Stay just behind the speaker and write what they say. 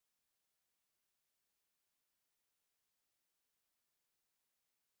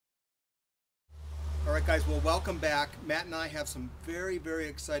Alright guys, well welcome back. Matt and I have some very, very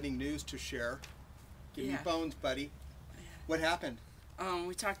exciting news to share. Give me phones, buddy. What happened?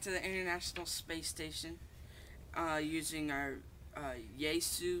 We talked to the International Space Station using our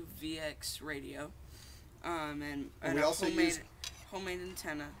Yaesu VX radio and we a also homemade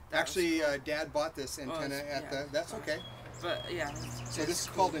antenna. Actually, Dad bought this antenna at the... That's okay. But yeah. So this is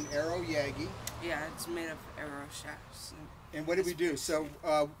called an Arrow Yagi. Yeah, it's made of arrow shafts. And what did we do? So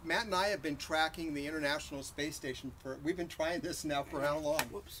Matt and I have been tracking the International Space Station for... We've been trying this now for how long?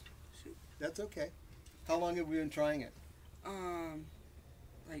 Whoops. Shoot. That's okay. How long have we been trying it?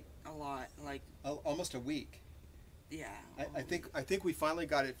 Like a lot. Like almost a week. Yeah. I think we finally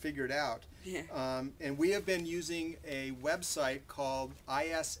got it figured out. Yeah. And we have been using a website called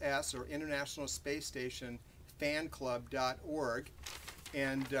ISS, or International Space Station fanclub.org,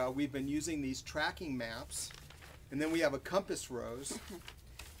 and we've been using these tracking maps, and then we have a compass rose,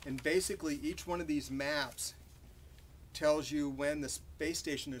 and basically each one of these maps tells you when the space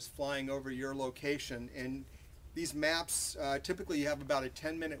station is flying over your location. And these maps, typically you have about a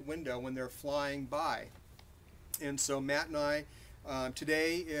 10-minute window when they're flying by. And so Matt and I,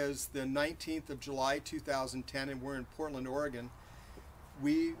 today is the 19th of July 2010, and we're in Portland, Oregon.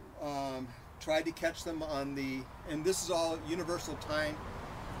 We tried to catch them on the, and this is all universal time,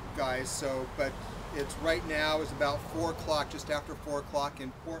 guys, so, but it's right now is about 4 o'clock, just after 4 o'clock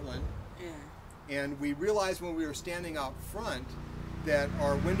in Portland. Yeah. And we realized when we were standing out front that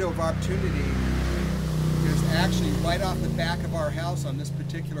our window of opportunity is actually right off the back of our house on this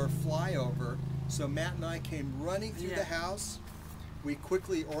particular flyover. So Matt and I came running through the house. We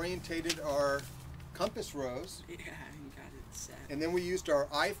quickly orientated our compass rose. Yeah, and got it set. And then we used our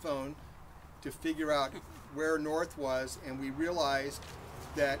iPhone to figure out where north was, and we realized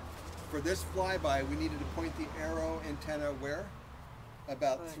that for this flyby we needed to point the arrow antenna where?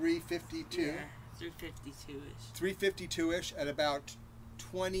 About 352. Yeah, 352-ish. 352-ish at about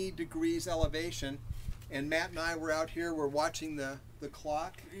 20 degrees elevation. And Matt and I were out here, we're watching the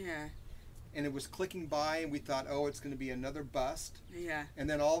clock. Yeah. And it was clicking by, and we thought, oh, it's going to be another bust. Yeah. And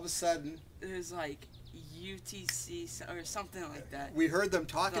then all of a sudden, it was like UTC or something like that. We heard them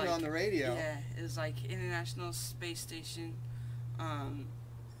talking on the radio. Yeah, it was like International Space Station.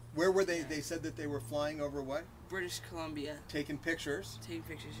 Where were they? They said that they were flying over what? British Columbia. Taking pictures. Taking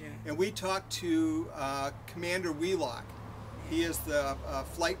pictures, yeah. And we talked to Commander Wheelock. He is the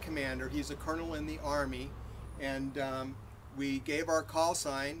flight commander. He's a colonel in the Army. And we gave our call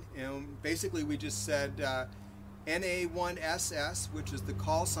sign, and basically we just said NA1SS, which is the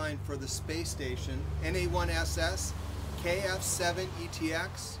call sign for the space station, NA1SS,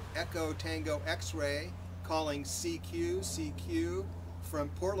 KF7ETX, Echo Tango X-Ray, calling CQ from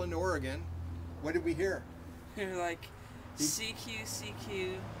Portland, Oregon. What did we hear? You're like,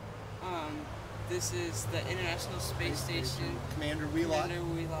 CQ, this is the International Space Station. Commander Wheelock. Commander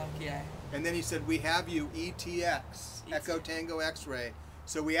Wheelock, yeah. And then he said, we have you, ETX, Echo Tango X-Ray.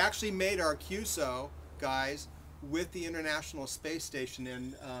 So we actually made our QSO, guys, with the International Space Station,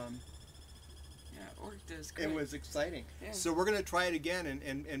 and yeah, it worked. It was great. It was exciting. Yeah. So we're going to try it again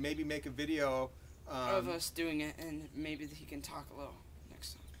and maybe make a video of us doing it, and maybe he can talk a little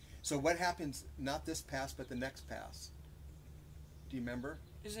next time. So what happens, not this pass, but the next pass? Do you remember?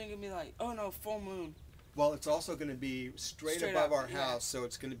 Isn't it going to be like, oh no, full moon? Well, it's also going to be straight above our house, so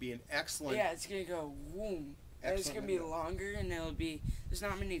it's going to be an excellent... Yeah, it's going to go boom. It's going to be longer, and it'll be... There's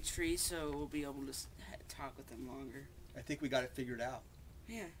not many trees, so we'll be able to talk with them longer. I think we got it figured out.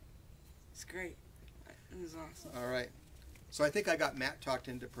 Yeah. It's great. It was awesome. All right. So I think I got Matt talked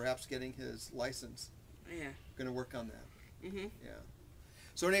into perhaps getting his license. Yeah. Going to work on that. Mm-hmm. Yeah.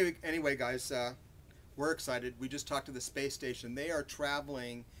 So anyway, guys, we're excited. We just talked to the space station. They are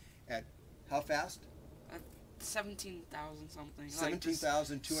traveling at how fast? 17,000 something.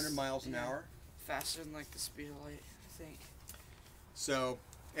 17,200 miles an hour. Faster than like the speed of light, I think. So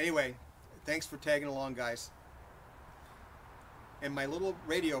anyway, thanks for tagging along, guys. And my little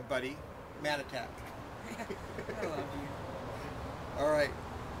radio buddy, Matt Attack. I love you. All right.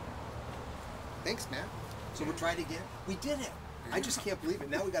 Thanks, Matt. So we'll try it again. We did it. I just can't believe it.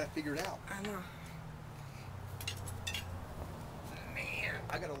 Now we got to figure it out. I know. Man,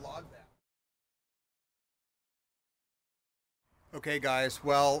 I got to log that. Okay, guys.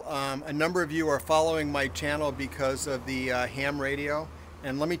 Well, a number of you are following my channel because of the ham radio,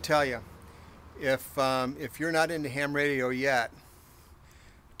 and let me tell you, if you're not into ham radio yet,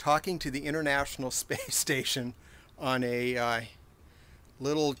 talking to the International Space Station on a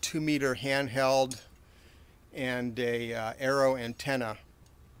little 2-meter handheld and a Arrow antenna,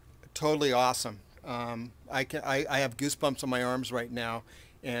 totally awesome. I have goosebumps on my arms right now,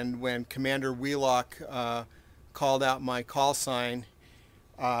 And when Commander Wheelock called out my call sign,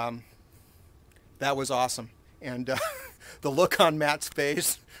 that was awesome. And the look on Matt's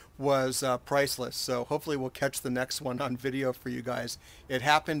face was priceless. So hopefully we'll catch the next one on video for you guys. It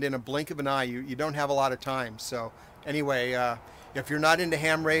happened in a blink of an eye. You don't have a lot of time. So anyway, if you're not into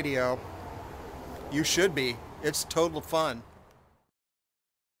ham radio, you should be. It's total fun.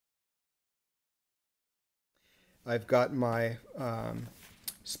 I've got my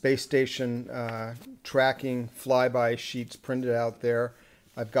space station tracking flyby sheets printed out there.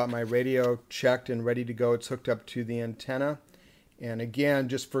 I've got my radio checked and ready to go. It's hooked up to the antenna. And again,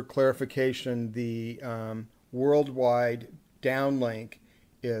 just for clarification, the worldwide downlink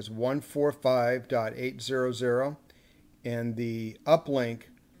is 145.800, and the uplink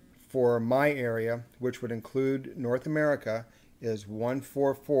for my area, which would include North America, is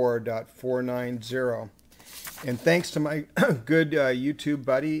 144.490. And thanks to my good YouTube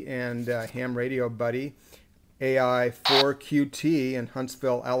buddy and ham radio buddy, AI4QT in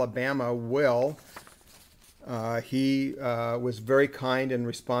Huntsville, Alabama, Will. He was very kind and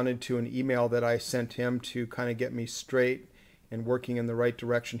responded to an email that I sent him to kind of get me straight and working in the right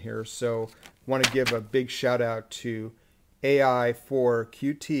direction here. So I want to give a big shout out to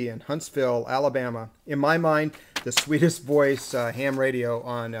AI4QT in Huntsville, Alabama. In my mind, the sweetest voice ham radio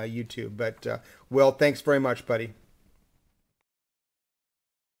on YouTube. But Will, thanks very much, buddy.